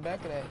symbol on the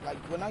back of that. Like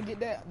when I get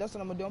that, that's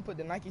what I'm gonna do. I'm put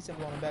the Nike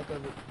symbol on the back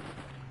of it.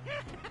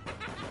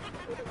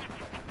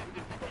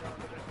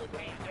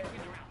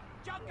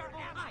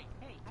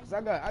 Cause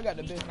I got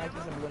the best Nike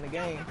symbol in the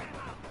game.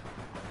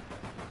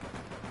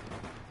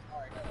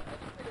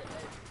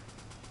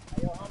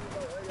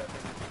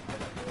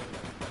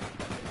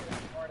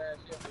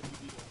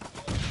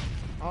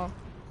 Huh?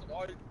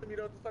 Oh, you put me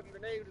those fucking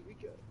grenades this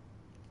weekend.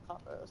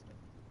 Hot ass.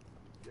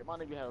 Yeah, my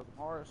nigga have some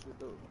hard shit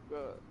though.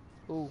 God.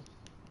 Ooh.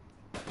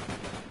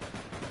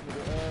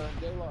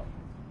 J-Lock.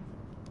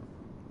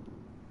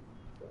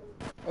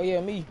 Oh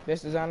yeah, me.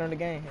 Best designer in the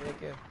game.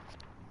 Heck yeah.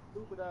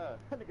 Stupid ass.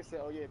 That nigga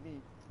said, oh yeah,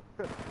 me.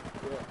 Yeah.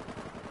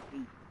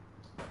 Me.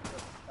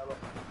 Hello.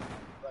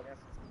 Black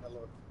ancestors.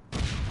 Hello.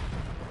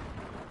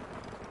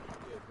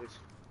 Yeah, bitch.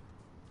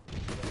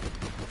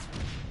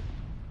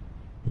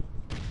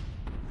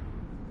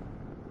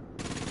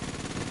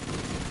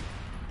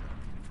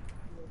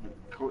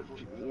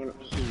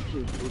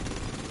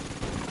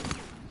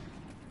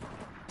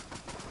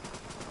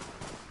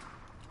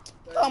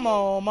 Come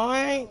on,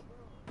 man.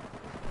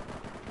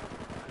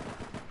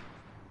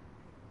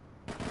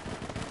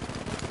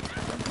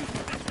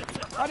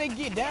 How they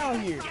get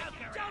down here?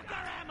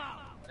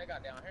 They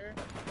got down here?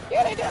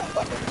 Yeah, they down.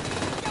 Oh,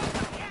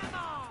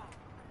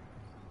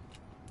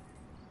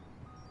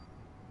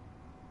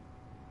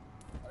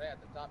 they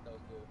at the top those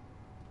two.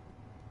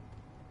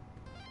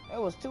 There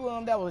was 2 of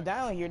them that was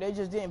down here. They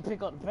just didn't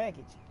pick up the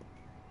package.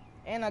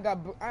 And I'm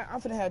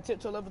finna have tip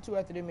to level 2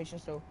 after the mission,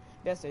 so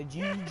that's a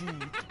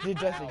GG.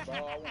 That's a G. Bro,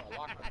 I wanna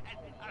lock them.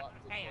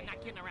 Hey, I'm not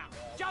kidding around.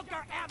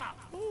 Joker ammo!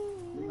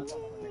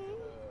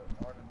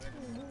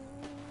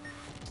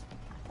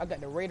 I got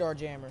the radar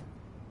jammer.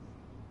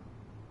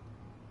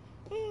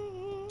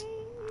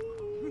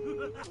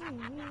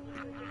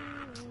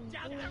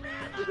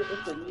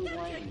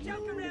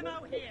 Joker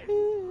ammo here!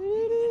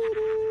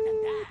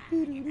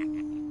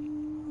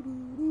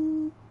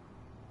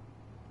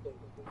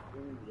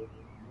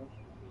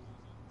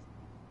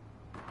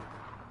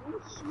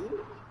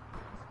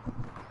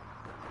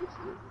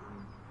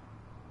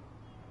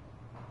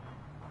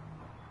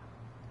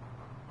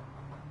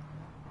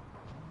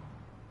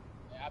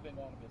 Yeah, I've been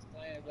going against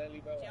clans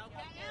lately, bro.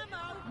 Joker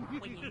ammo!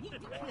 When you need to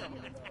kill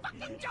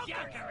fucking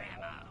Joker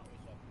ammo!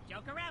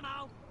 Joker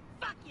ammo!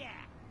 Fuck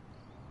yeah!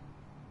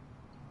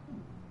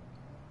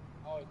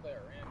 I always play a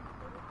random.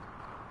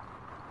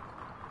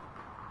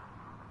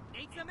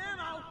 Need some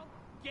ammo?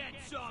 Get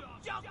some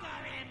Joker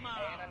ammo!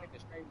 And I need need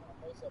to straighten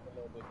my face up a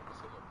little bit.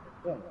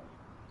 Yeah.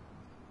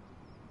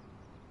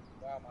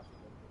 Wow, my shit.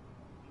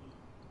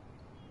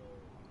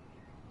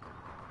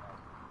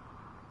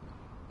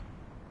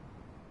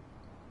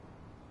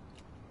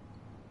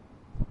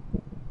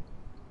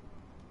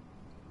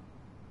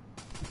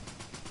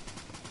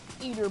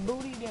 Eat her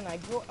booty, then I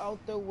go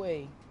out the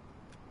way.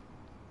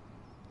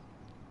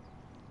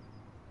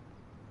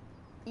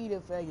 Eat a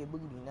faggot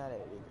booty, not a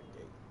nigga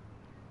cake.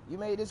 You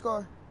made this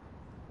car?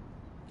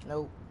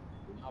 Nope.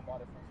 I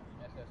bought it from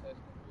SSS.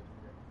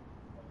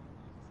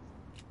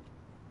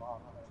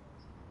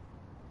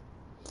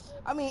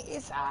 I mean,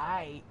 it's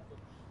alright.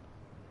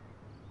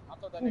 I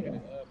thought that nigga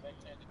back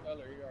changed the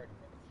color. He already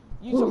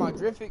finished. You talking about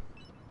Driffic?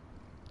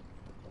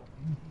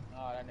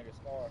 Nah, that nigga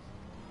Scar.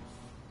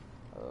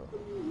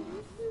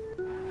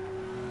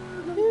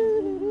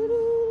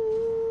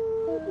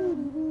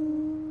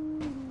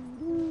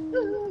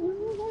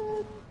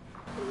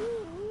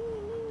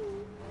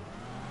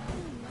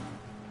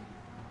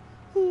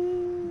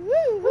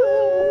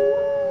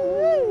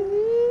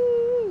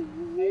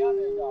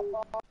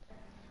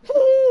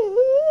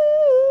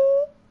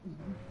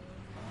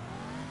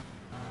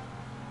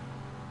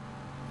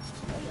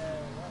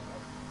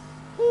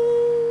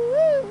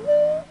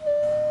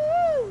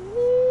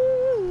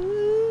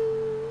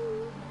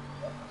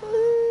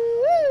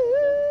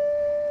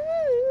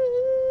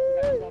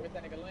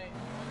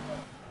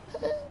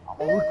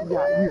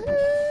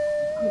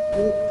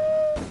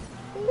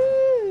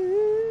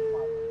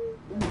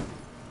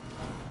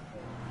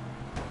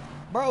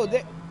 Bro,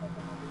 that...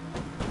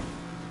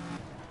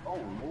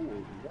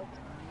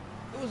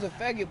 It was a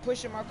faggot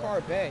pushing my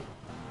car back.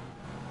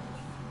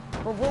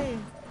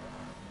 Boom.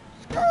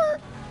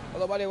 Skirt.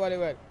 Hold up,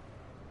 wait.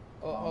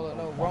 Oh, hold on,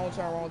 no, wrong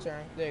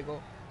turn. There you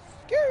go.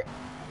 Skirt.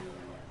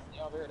 They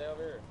over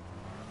here.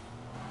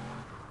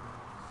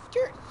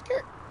 Skirt.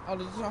 Oh,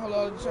 hold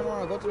on, turn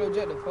around, go to the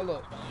objective. Hold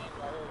up.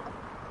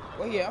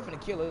 Well, yeah, I'm finna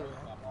kill it.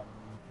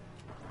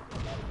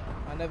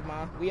 Oh, never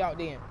mind. We out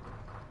then.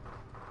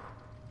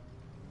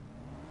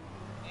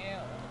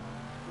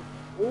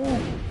 Ooh.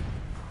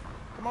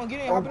 Come on,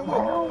 get in. Hop in the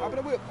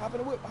whip. Hop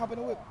in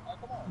the whip.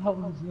 I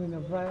was in the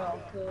brown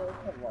club.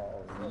 Come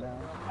on, man.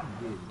 I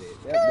did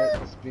that.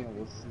 That spin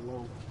was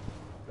slow.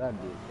 I did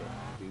that,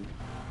 dude.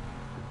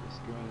 The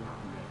screen,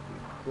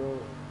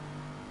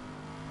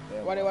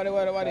 Why?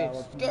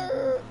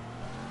 Skirt.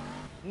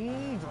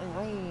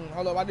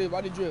 Hold up,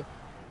 why did drill?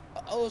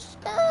 Oh,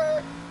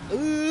 skirt.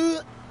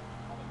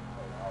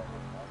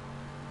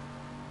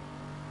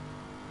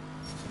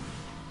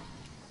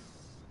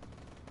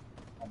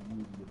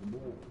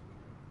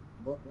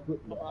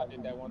 I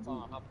did that one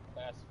time. How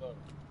fast as fuck.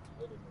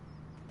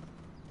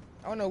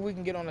 I don't know if we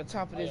can get on the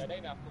top of this. Yeah,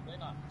 they not.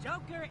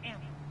 Joker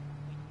and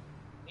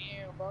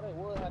Damn, bro, they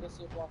would have this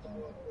shit walking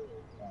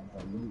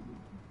through.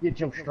 Get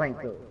your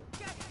strength up.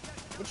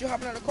 What you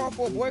hopping out the car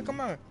for, boy?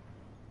 Come on.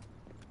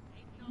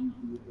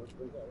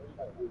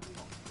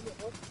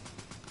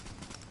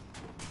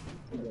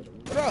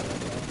 What up?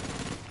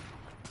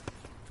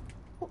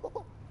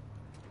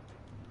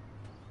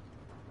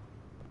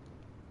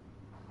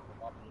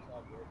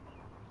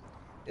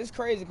 It's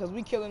crazy because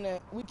we killing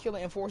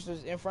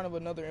enforcers in front of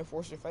another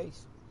enforcer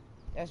face.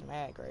 That's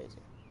mad crazy.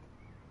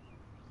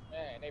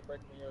 Man, they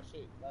breaking your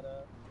shit.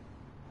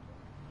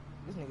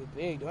 This nigga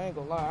big, though. I ain't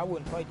gonna lie, I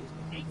wouldn't fight this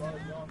nigga.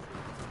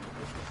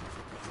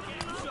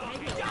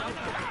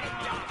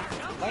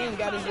 Lane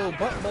got his little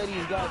butt buddy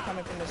he's got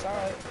coming from the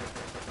side.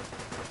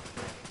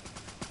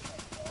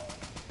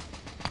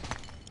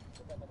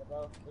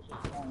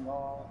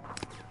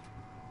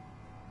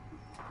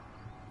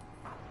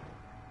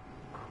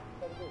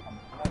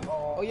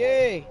 Oh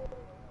yeah!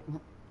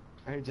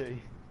 Hey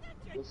Jay.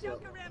 What's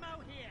up?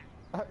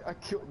 I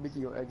killed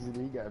Mickey on accident,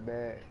 he got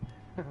mad.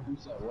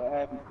 What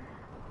happened?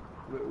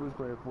 We was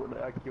playing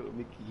Fortnite, I killed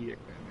Mickey, he got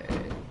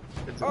mad.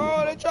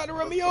 Oh, they tried to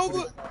run me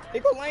over! They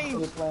go lane!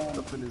 I'm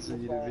finna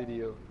send you the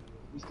video.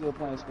 You still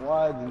playing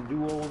squads and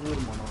duos with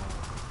him or not?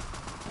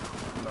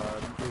 Nah,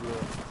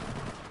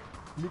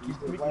 Mickey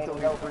told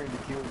his friend to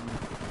kill me.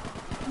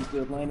 You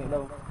still playing it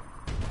though?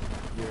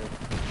 Yeah.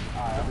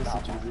 Alright, I just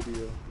sent you the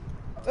video.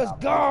 Let's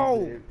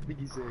go!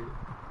 Mickey said,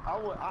 I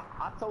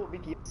told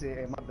Mickey, I said,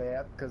 hey, my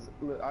bad, cause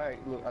look, I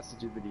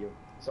sent you the video.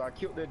 So I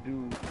killed that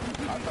dude. I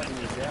thought he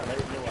was down. I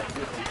didn't know I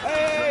killed him.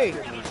 Hey!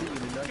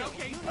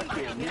 I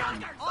killed Mickey.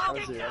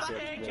 I said,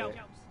 bad.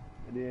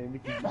 And then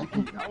Mickey, I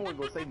wasn't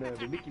gonna say nothing,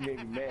 but Mickey made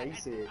me mad. He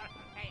said,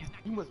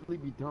 you must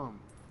really be dumb.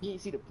 He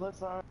ain't see the plus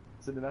sign.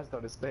 So then I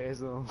started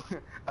spazzing on.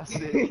 I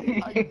said,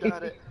 how you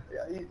got it?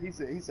 He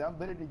said, I'm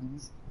better than you.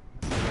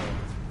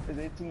 There's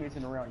 8 teammates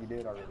in the round, you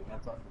dead already. I'm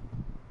talking.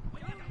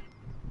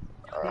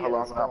 Hold on,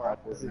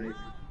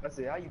 I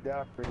said, how you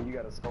die already? You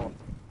got a scar.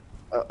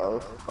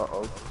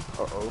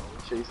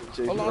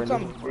 Chasing. Hold on,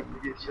 come.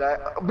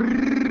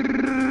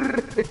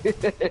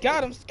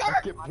 Got him,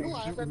 Scarf!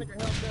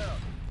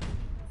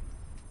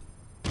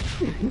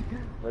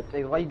 But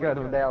why you got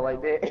him down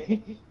like that?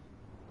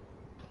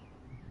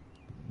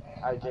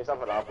 Alright, James, I'm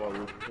gonna hop on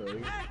you.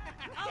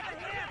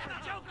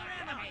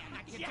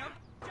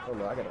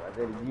 Hold on, I gotta watch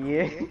that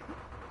again.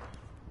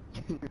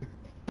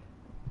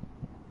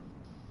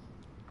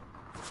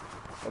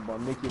 That boy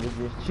Mickey was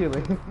just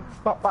chilling.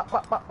 Pop, pop,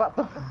 pop, pop, pop,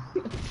 pop.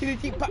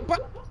 Chitty pop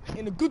pop.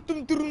 And the good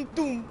dum dum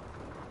dum.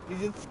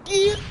 Is it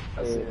scared?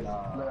 I said,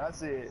 Nah. look, I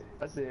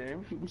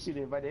said, we should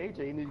invite AJ.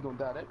 He nigga gonna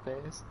die that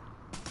fast.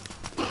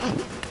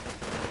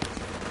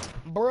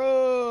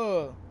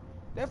 Bruh.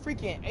 That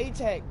freaking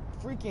A-Tech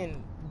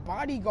freaking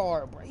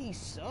bodyguard, bro. He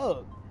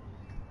suck.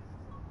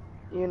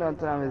 You know what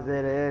time is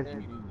that ass?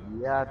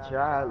 Yeah, I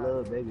tried,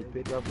 little baby.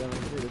 Pick up them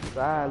to the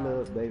side,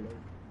 little baby.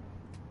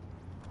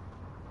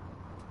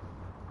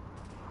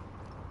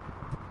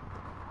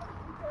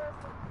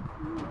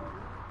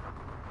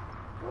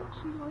 What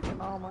she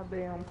liking all my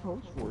damn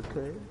posts for,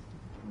 cuz?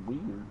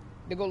 Weird.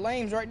 They go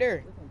lames right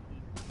there.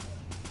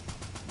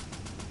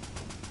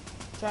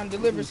 Trying to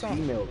deliver something.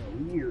 Female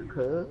weird,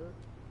 cuz.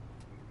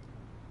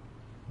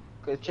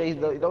 Cause Chase,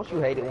 don't you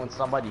hate it when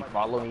somebody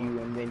following you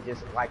and then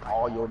just like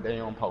all your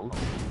damn posts?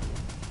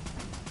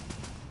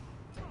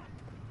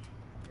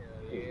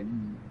 Yeah.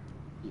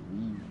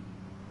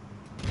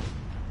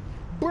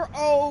 Bro,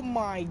 oh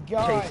my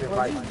god, Chasing bro,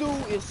 right. this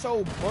dude is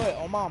so butt.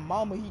 On my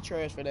mama, he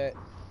trash for that.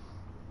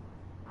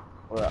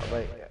 Well,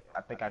 wait,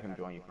 I think I can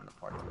join you from the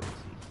party. Let's see.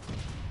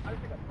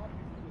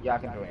 Yeah, I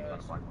can join you from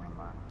the party. Never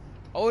mind.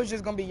 Oh, it's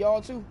just gonna be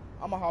y'all too?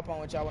 I'ma hop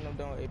on with y'all when I'm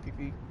done with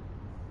APP.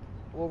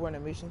 We'll run the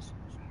missions.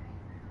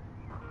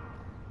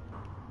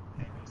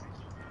 Yeah,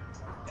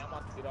 I'm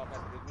about to get off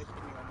after this mission.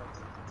 I'm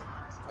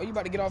gonna Oh, you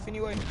about to get off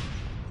anyway?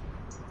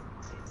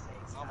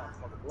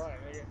 smoke a blunt,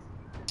 nigga.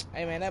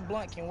 Hey man, that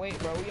blunt can wait,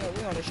 bro.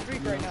 We on the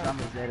street right now. Some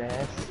of that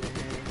ass,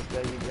 so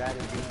you gotta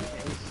be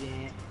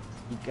patient.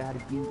 You gotta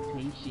be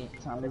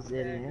patient. Thomas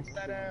that ass.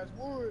 That ass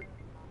wood.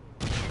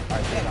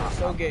 Damn, it's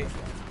so gay.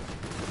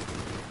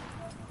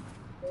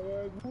 That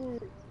ass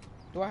wood.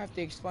 Do I have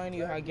to explain to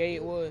you how gay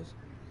it was?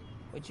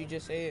 What you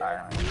just said?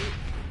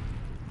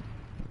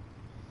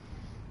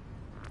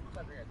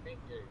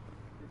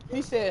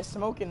 He said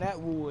smoking that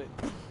wood.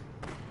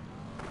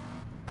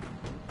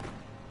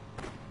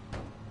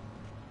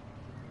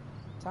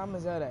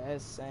 Thomas out of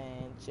S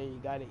saying, "Che, you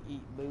gotta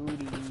eat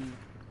booty."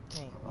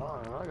 Can't.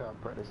 I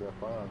got practice at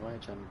 5. I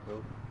ain't trying to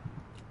go.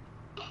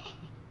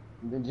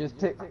 Then just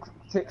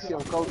text your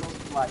coach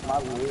like my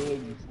leg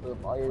and stuff,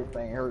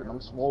 everything hurting.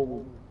 I'm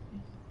swollen.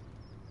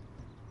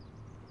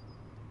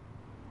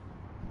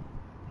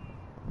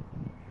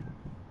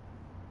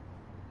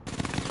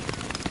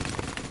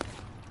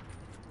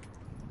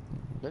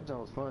 That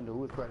joint was fun though.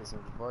 We was practicing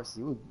for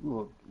varsity. We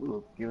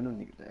were giving them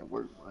niggas that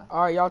work, boy.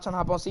 All right, y'all trying to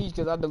hop on Siege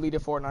because I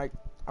deleted Fortnite.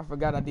 I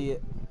forgot I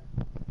did.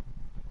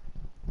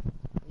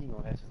 You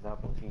gonna have to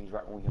stop on teams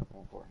right when we hop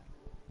on court.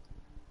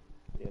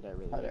 Yeah, that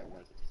really. How that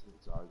work?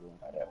 It's all good.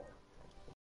 How that work?